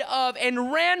terrified of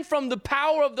and ran from the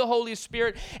power of the Holy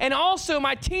Spirit. And also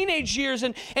my teenage years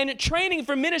and training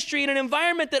for ministry in an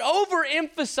environment that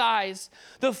overemphasized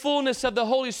the fullness of the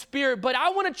Holy Spirit. But I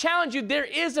want to challenge you, there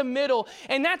is a middle,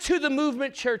 and that's who the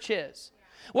Movement Church is.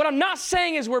 What I'm not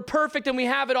saying is we're perfect and we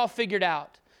have it all figured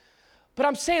out. But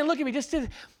I'm saying, look at me, just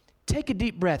take a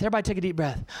deep breath. Everybody take a deep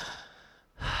breath.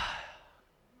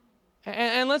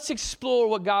 And let's explore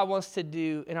what God wants to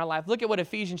do in our life. Look at what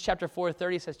Ephesians chapter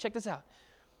 4:30 says. Check this out.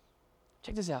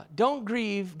 Check this out. Don't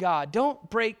grieve God. Don't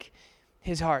break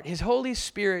his heart. His Holy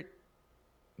Spirit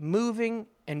moving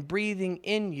and breathing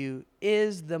in you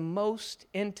is the most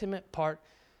intimate part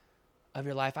of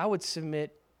your life. I would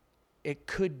submit it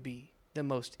could be the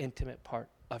most intimate part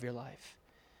of your life.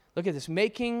 Look at this.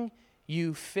 Making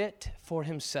you fit for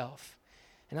himself.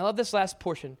 And I love this last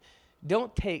portion.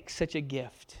 Don't take such a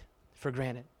gift for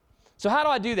granted. So how do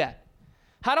I do that?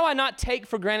 How do I not take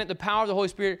for granted the power of the Holy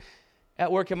Spirit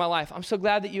at work in my life? I'm so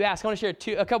glad that you asked. I want to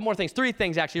share a couple more things, 3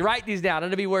 things actually. Write these down.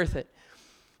 It'll be worth it.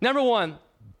 Number 1,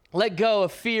 let go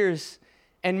of fears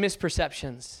and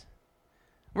misperceptions.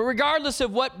 Regardless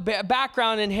of what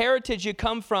background and heritage you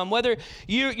come from, whether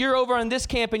you're over on this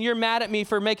camp and you're mad at me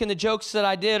for making the jokes that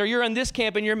I did, or you're on this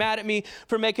camp and you're mad at me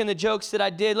for making the jokes that I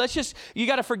did, you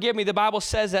got to forgive me. The Bible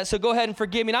says that, so go ahead and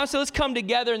forgive me. Now, so let's come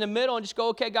together in the middle and just go,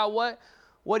 okay, God, what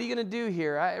are you going to do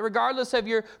here? Regardless of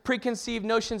your preconceived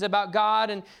notions about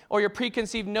God or your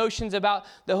preconceived notions about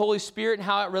the Holy Spirit and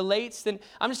how it relates, then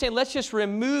I'm just saying let's just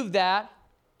remove that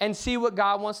and see what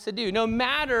God wants to do. No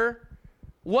matter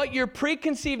what your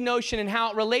preconceived notion and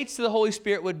how it relates to the Holy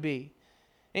Spirit would be.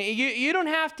 You don't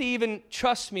have to even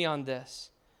trust me on this.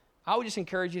 I would just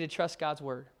encourage you to trust God's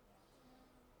word.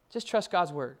 Just trust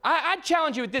God's word. I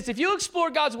challenge you with this. If you explore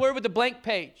God's word with a blank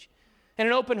page and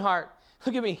an open heart,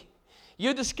 look at me,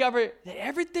 you'll discover that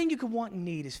everything you could want and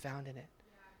need is found in it.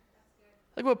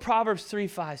 Look what Proverbs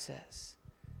 3:5 says.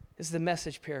 This is the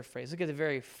Message paraphrase. Look at the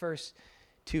very first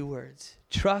two words.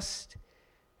 Trust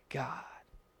God.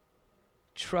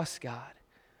 Trust God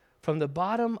from the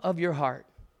bottom of your heart.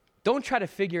 Don't try to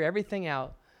figure everything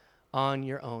out on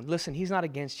your own. Listen, he's not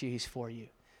against you. He's for you.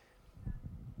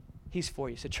 He's for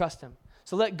you. So trust him.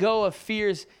 So let go of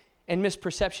fears and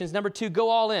misperceptions. Number 2, go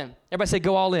all in. Everybody say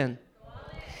go all in.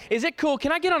 Is it cool?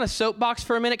 Can I get on a soapbox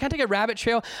for a minute? Can I take a rabbit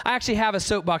trail? I actually have a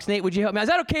soapbox. Nate, would you help me? Is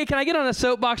that okay? Can I get on a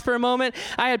soapbox for a moment?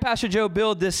 I had Pastor Joe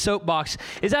build this soapbox.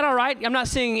 Is that all right? I'm not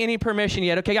seeing any permission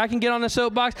yet. Okay, I can get on the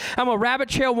soapbox. I'm a rabbit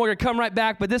trail. We're going to come right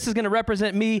back, but this is going to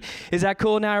represent me. Is that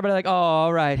cool now? Everybody like, oh,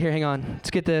 all right. Here, hang on. Let's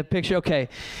get the picture. Okay.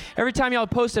 Every time y'all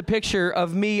post a picture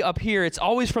of me up here, it's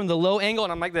always from the low angle,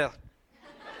 and I'm like this.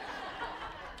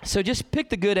 So just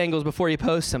pick the good angles before you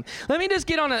post them. Let me just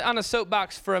get on a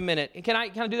soapbox for a minute. Can I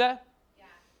do that? Yeah.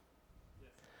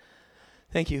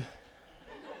 Thank you.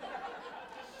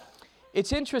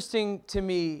 It's interesting to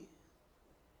me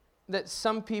that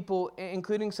some people,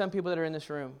 including some people that are in this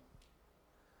room,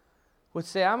 would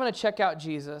say, I'm going to check out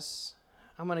Jesus.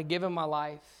 I'm going to give him my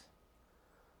life.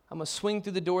 I'm going to swing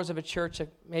through the doors of a church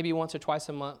maybe once or twice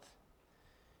a month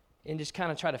and just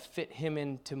kind of try to fit him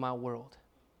into my world.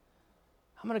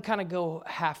 I'm going to kind of go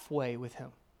halfway with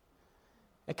him.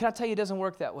 And can I tell you, it doesn't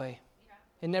work that way. Yeah.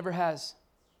 It never has.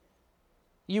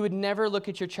 You would never look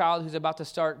at your child who's about to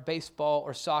start baseball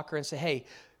or soccer and say, hey,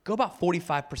 go about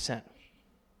 45%. Yeah,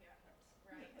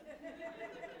 right.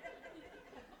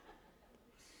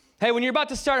 Hey, when you're about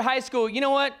to start high school, you know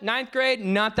what? 9th grade,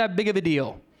 not that big of a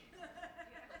deal.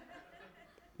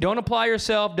 Don't apply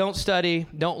yourself, don't study,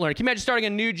 don't learn. Can you imagine starting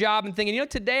a new job and thinking,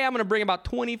 today I'm going to bring about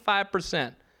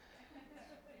 25%.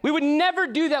 We would never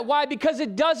do that. Why? Because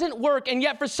it doesn't work. And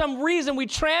yet for some reason we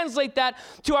translate that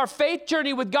to our faith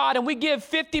journey with God and we give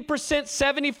 50%,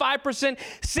 75%,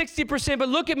 60%. But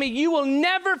look at me, you will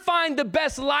never find the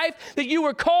best life that you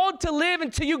were called to live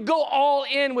until you go all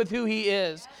in with who he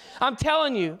is. I'm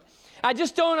telling you, I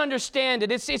just don't understand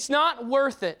it. It's not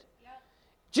worth it.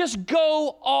 Just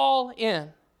go all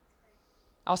in.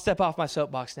 I'll step off my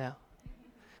soapbox now.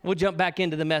 We'll jump back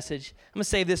into the message. I'm going to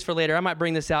save this for later. I might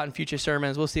bring this out in future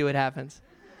sermons. We'll see what happens.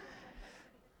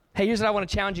 Hey, here's what I want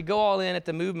to challenge you. Go all in at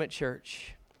the Movement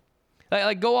Church.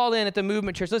 Like go all in at the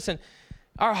Movement Church. Listen,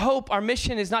 our hope, our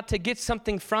mission is not to get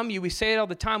something from you. We say it all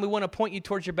the time. We want to point you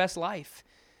towards your best life.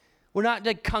 We're not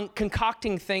like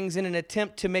concocting things in an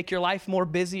attempt to make your life more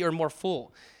busy or more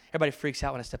full. Everybody freaks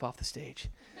out when I step off the stage.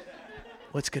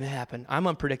 What's going to happen? I'm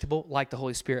unpredictable, like the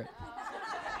Holy Spirit.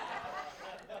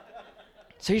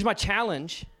 So here's my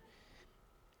challenge.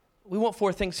 We want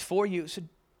 4 things for you. So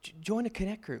join a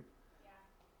connect group.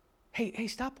 Yeah. Hey,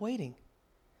 stop waiting.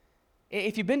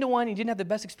 If you've been to one and you didn't have the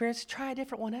best experience, try a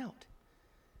different one out.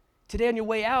 Today on your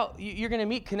way out, you're going to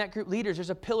meet connect group leaders. There's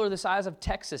a pillar the size of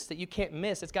Texas that you can't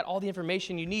miss. It's got all the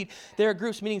information you need. There are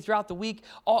groups meeting throughout the week,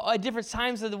 all at different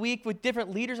times of the week with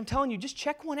different leaders. I'm telling you, just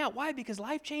check one out. Why? Because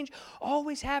life change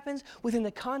always happens within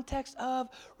the context of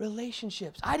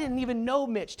relationships. I didn't even know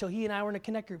Mitch till he and I were in a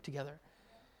connect group together.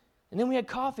 And then we had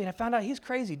coffee and I found out he's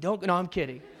crazy. No, I'm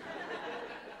kidding.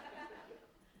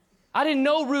 I didn't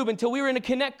know Ruben until we were in a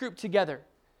connect group together.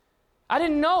 I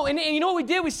didn't know. And you know what we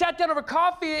did? We sat down over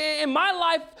coffee and my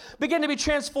life began to be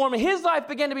transformed and his life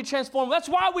began to be transformed. That's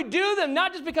why we do them,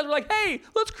 not just because we're like, hey,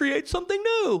 let's create something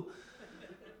new.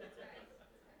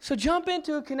 So jump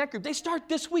into a connect group. They start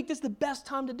this week. This is the best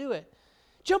time to do it.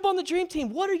 Jump on the dream team.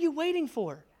 What are you waiting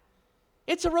for?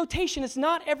 It's a rotation. It's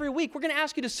not every week. We're going to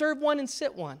ask you to serve one and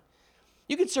sit one.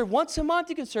 You can serve once a month.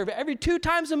 You can serve every 2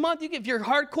 times a month. If you're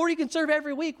hardcore, you can serve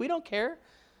every week. We don't care.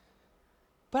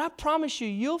 But I promise you,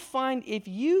 you'll find if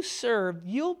you serve,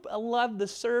 you'll love the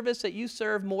service that you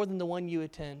serve more than the one you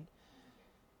attend.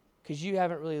 Because you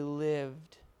haven't really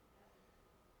lived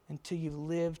until you've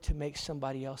lived to make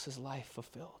somebody else's life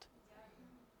fulfilled.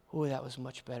 Oh, that was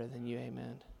much better than you,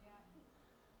 amen.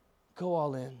 Go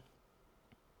all in.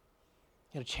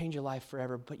 It'll change your life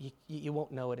forever, but you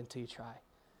won't know it until you try.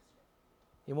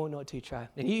 You won't know it until you try.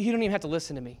 And you don't even have to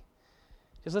listen to me.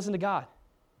 Just listen to God.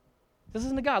 Just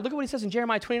listen to God. Look at what he says in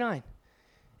Jeremiah 29.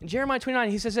 In Jeremiah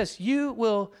 29, he says this, you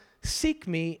will seek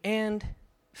me and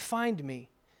find me.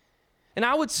 And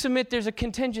I would submit there's a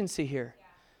contingency here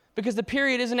because the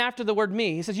period isn't after the word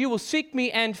me. He says, you will seek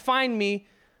me and find me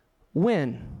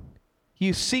when?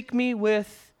 You seek me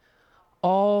with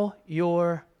all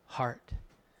your heart.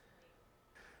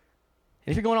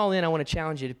 And if you're going all in, I want to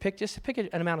challenge you to pick an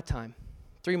amount of time.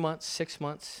 3 months, 6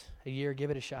 months, a year,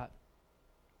 give it a shot.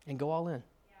 And go all in.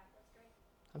 Yeah, that's great.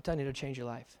 I'm telling you, it'll change your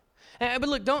life. But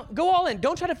look, don't go all in.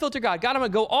 Don't try to filter God. God, I'm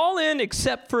going to go all in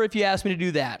except for if you ask me to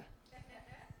do that.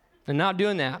 I'm not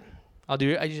doing that. I'll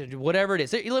do whatever it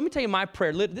is. Let me tell you my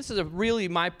prayer. This is really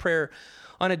my prayer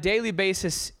on a daily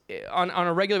basis, on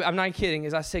a regular, I'm not kidding,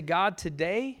 is I say, God,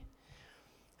 today,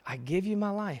 I give you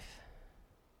my life.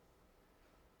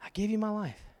 I give you my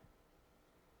life.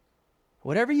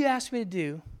 Whatever you ask me to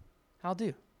do, I'll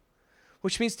do.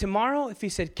 Which means tomorrow, if he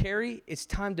said, Carey, it's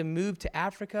time to move to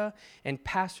Africa and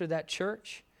pastor that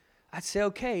church, I'd say,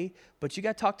 okay, but you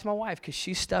got to talk to my wife because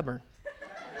she's stubborn.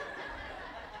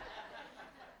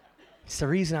 It's the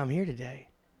reason I'm here today.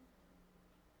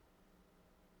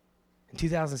 In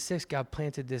 2006, God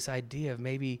planted this idea of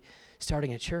maybe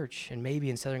starting a church, and maybe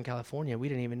in Southern California. We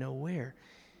didn't even know where.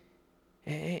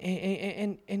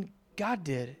 And God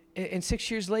did. And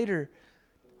 6 years later,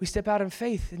 we step out in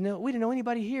faith. And we didn't know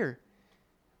anybody here.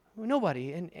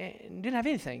 Nobody. And didn't have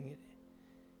anything.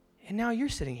 And now you're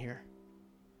sitting here.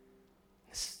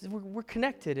 We're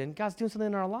connected, and God's doing something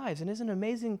in our lives. And isn't it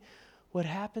amazing what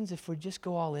happens if we just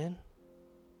go all in?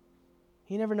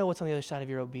 You never know what's on the other side of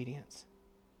your obedience.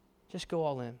 Just go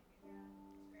all in.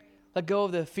 Let go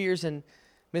of the fears and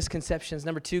misconceptions.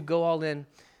 Number 2, go all in.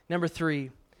 Number 3,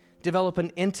 develop an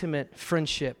intimate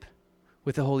friendship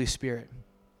with the Holy Spirit.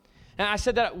 And I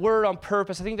said that word on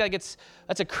purpose. I think that's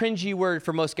a cringy word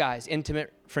for most guys,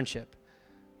 intimate friendship.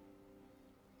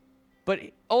 But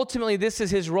ultimately, this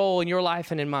is his role in your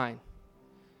life and in mine.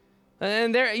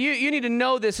 And there, you need to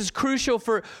know this. It's crucial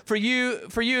for you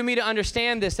and me to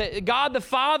understand this, that God the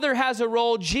Father has a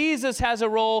role, Jesus has a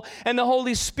role, and the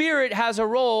Holy Spirit has a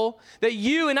role that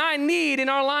you and I need in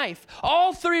our life.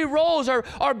 All 3 roles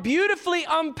are beautifully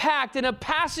unpacked in a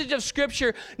passage of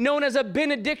Scripture known as a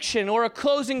benediction or a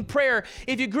closing prayer.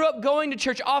 If you grew up going to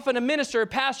church, often a minister or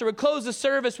pastor would close the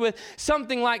service with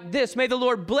something like this: may the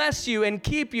Lord bless you and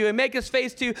keep you and make his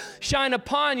face to shine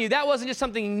upon you. That wasn't just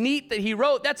something neat that he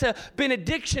wrote. That's a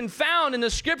benediction found in the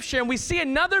Scripture. And we see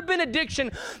another benediction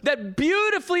that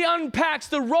beautifully unpacks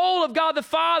the role of God the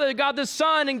Father, God the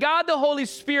Son, and God the Holy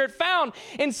Spirit found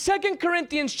in 2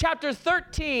 Corinthians chapter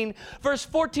 13, verse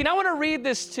 14. I want to read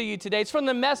this to you today. It's from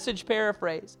the Message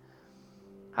paraphrase.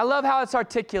 I love how it's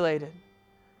articulated.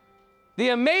 The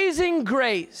amazing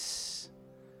grace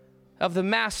of the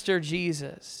Master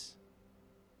Jesus.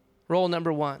 Role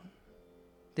number 1.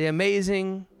 The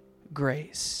amazing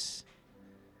grace.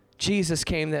 Jesus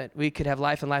came that we could have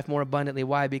life and life more abundantly.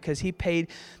 Why? Because he paid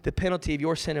the penalty of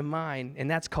your sin and mine, and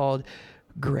that's called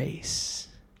grace.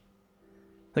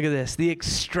 Look at this. The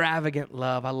extravagant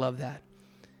love. I love that.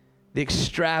 The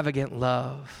extravagant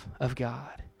love of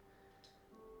God.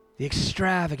 The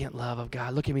extravagant love of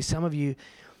God. Look at me. Some of you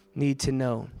need to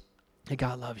know that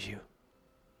God loves you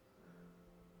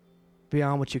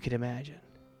beyond what you could imagine.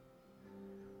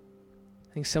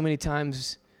 I think so many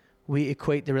times we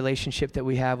equate the relationship that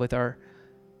we have with our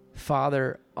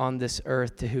Father on this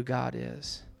earth to who God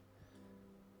is.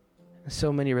 And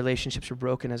so many relationships are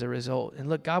broken as a result. And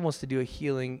look, God wants to do a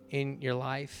healing in your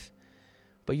life,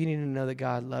 but you need to know that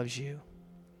God loves you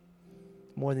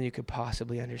more than you could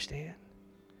possibly understand.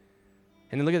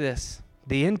 And then look at this.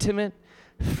 The intimate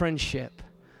friendship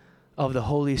of the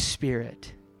Holy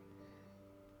Spirit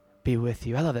be with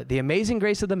you. I love it. The amazing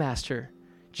grace of the Master,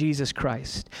 Jesus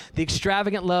Christ, the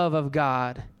extravagant love of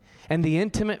God, and the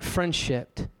intimate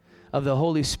friendship of the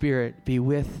Holy Spirit be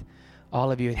with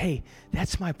all of you. And hey,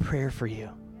 that's my prayer for you.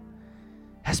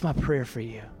 That's my prayer for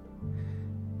you.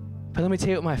 But let me tell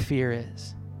you what my fear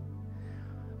is.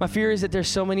 My fear is that there's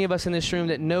so many of us in this room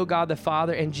that know God the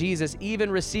Father and Jesus, even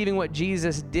receiving what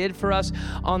Jesus did for us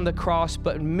on the cross,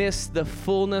 but miss the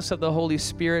fullness of the Holy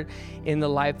Spirit in the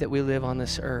life that we live on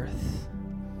this earth.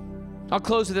 I'll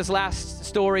close with this last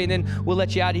story, and then we'll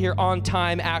let you out of here on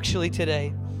time, actually,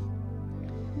 today.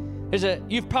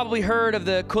 You've probably heard of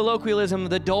the colloquialism,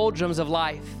 the doldrums of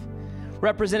life,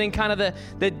 representing kind of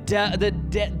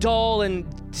the dull and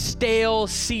stale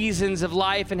seasons of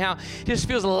life and how it just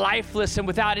feels lifeless and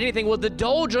without anything. Well, the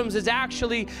doldrums is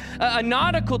actually a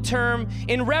nautical term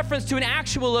in reference to an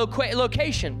actual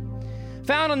location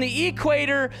found on the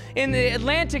equator in the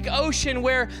Atlantic Ocean,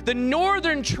 where the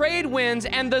northern trade winds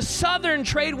and the southern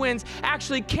trade winds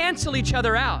actually cancel each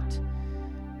other out.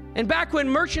 And back when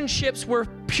merchant ships were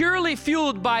purely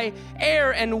fueled by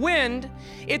air and wind,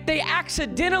 if they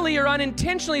accidentally or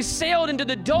unintentionally sailed into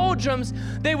the doldrums,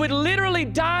 they would literally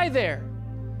die there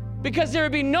because there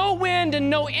would be no wind and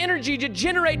no energy to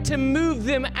generate to move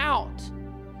them out.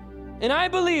 And I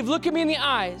believe, look at me in the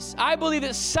eyes, I believe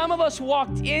that some of us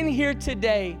walked in here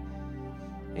today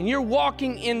and you're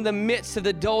walking in the midst of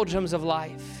the doldrums of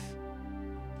life,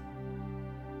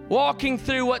 walking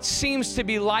through what seems to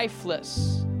be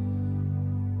lifeless.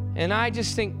 And I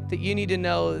just think that you need to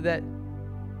know that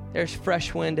there's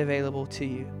fresh wind available to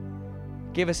you.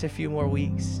 Give us a few more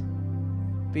weeks.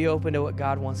 Be open to what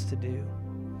God wants to do.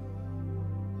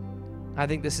 I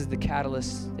think this is the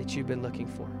catalyst that you've been looking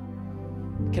for.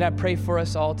 Can I pray for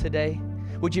us all today?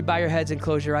 Would you bow your heads and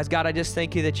close your eyes? God, I just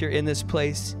thank you that you're in this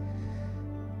place.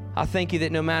 I thank you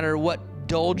that no matter what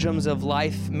doldrums of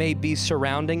life may be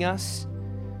surrounding us,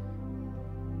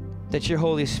 that your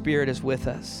Holy Spirit is with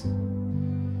us.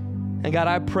 And God,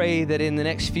 I pray that in the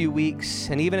next few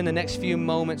weeks and even in the next few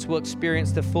moments, we'll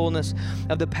experience the fullness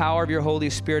of the power of your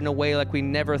Holy Spirit in a way like we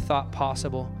never thought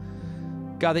possible.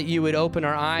 God, that you would open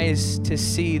our eyes to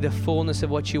see the fullness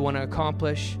of what you want to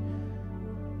accomplish,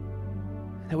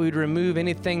 that we would remove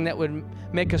anything that would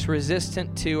make us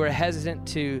resistant to or hesitant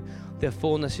to the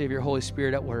fullness of your Holy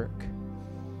Spirit at work.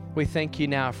 We thank you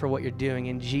now for what you're doing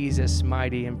in Jesus'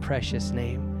 mighty and precious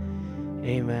name.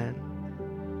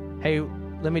 Amen. Hey,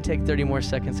 let me take 30 more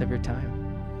seconds of your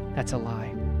time. That's a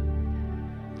lie.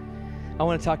 I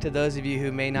want to talk to those of you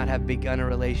who may not have begun a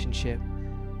relationship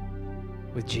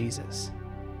with Jesus.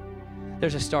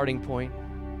 There's a starting point.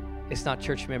 It's not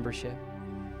church membership.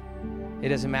 It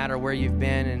doesn't matter where you've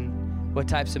been and what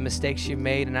types of mistakes you've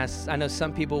made. And I know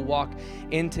some people walk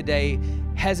in today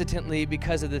hesitantly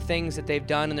because of the things that they've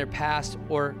done in their past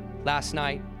or last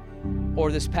night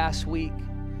or this past week,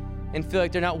 and feel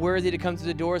like they're not worthy to come through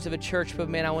the doors of a church. But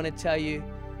man, I want to tell you,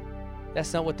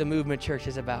 that's not what the Movement Church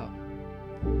is about.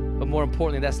 But more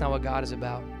importantly, that's not what God is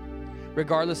about.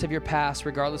 Regardless of your past,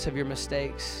 regardless of your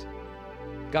mistakes,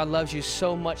 God loves you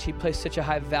so much. He placed such a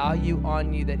high value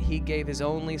on you that he gave his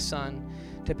only son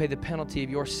to pay the penalty of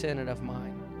your sin and of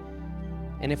mine.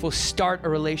 And if we'll start a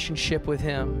relationship with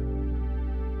him,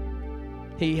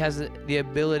 he has the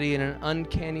ability in an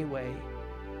uncanny way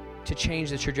to change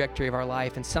the trajectory of our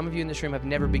life. And some of you in this room have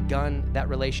never begun that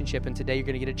relationship, and today you're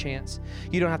going to get a chance.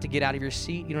 You don't have to get out of your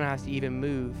seat. You don't have to even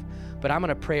move. But I'm going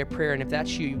to pray a prayer, and if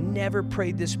that's you, you've never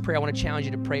prayed this prayer, I want to challenge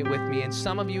you to pray it with me. And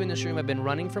some of you in this room have been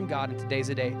running from God, and today's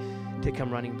the day to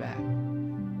come running back.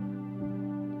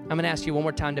 I'm going to ask you one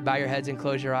more time to bow your heads and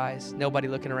close your eyes. Nobody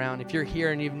looking around. If you're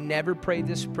here and you've never prayed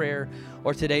this prayer,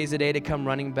 or today's the day to come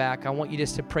running back, I want you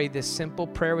just to pray this simple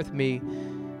prayer with me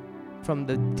from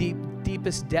the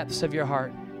deepest depths of your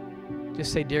heart.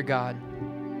 Just say, "Dear God,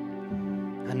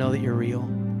 I know that you're real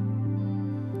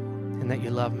and that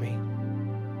you love me.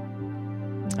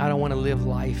 I don't want to live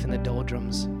life in the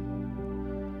doldrums.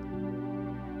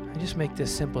 I just make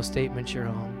this simple statement your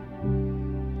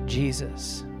own.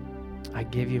 Jesus, I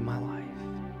give you my life."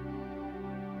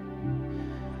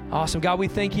 Awesome. God, we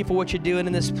thank you for what you're doing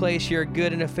in this place. You're a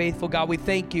good and a faithful God. We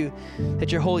thank you that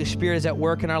your Holy Spirit is at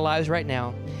work in our lives right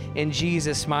now. In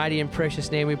Jesus' mighty and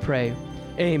precious name we pray.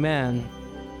 Amen.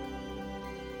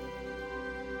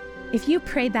 If you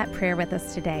prayed that prayer with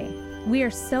us today, we are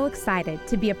so excited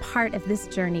to be a part of this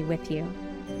journey with you.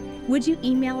 Would you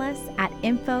email us at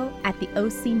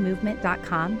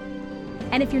info@theocmovement.com?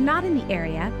 And if you're not in the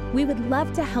area, we would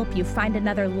love to help you find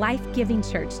another life-giving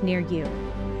church near you.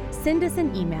 Send us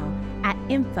an email at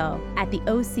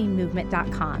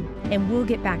info@theocmovement.com, and we'll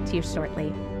get back to you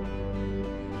shortly.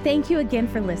 Thank you again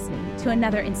for listening to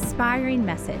another inspiring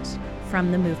message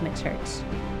from the Movement Church.